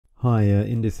Hi,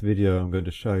 in this video I'm going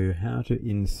to show you how to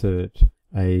insert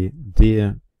a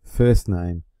dear first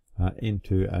name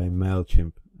into a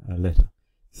Mailchimp letter.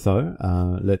 So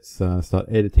let's start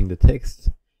editing the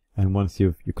text, and once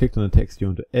you clicked on the text you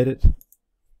want to edit,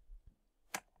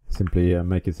 simply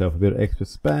make yourself a bit of extra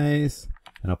space,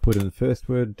 and I'll put in the first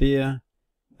word dear,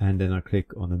 and then I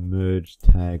click on the merge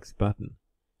tags button.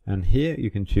 And here you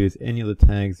can choose any of the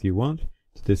tags you want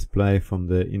to display from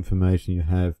the information you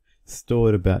have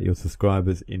stored about your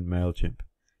subscribers in Mailchimp.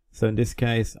 So in this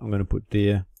case I'm going to put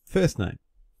dear first name,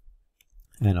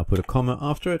 and I'll put a comma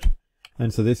after it,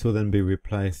 and so this will then be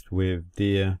replaced with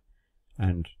dear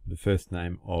and the first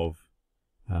name of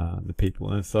the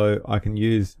people. And so I can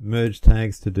use merge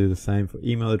tags to do the same for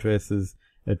email addresses,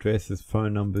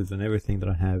 phone numbers, and everything that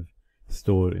I have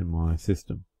stored in my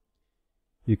system.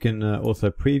 You can also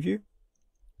preview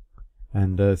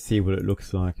and see what it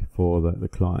looks like for the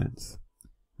clients.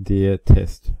 Dear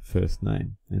test first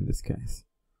name in this case.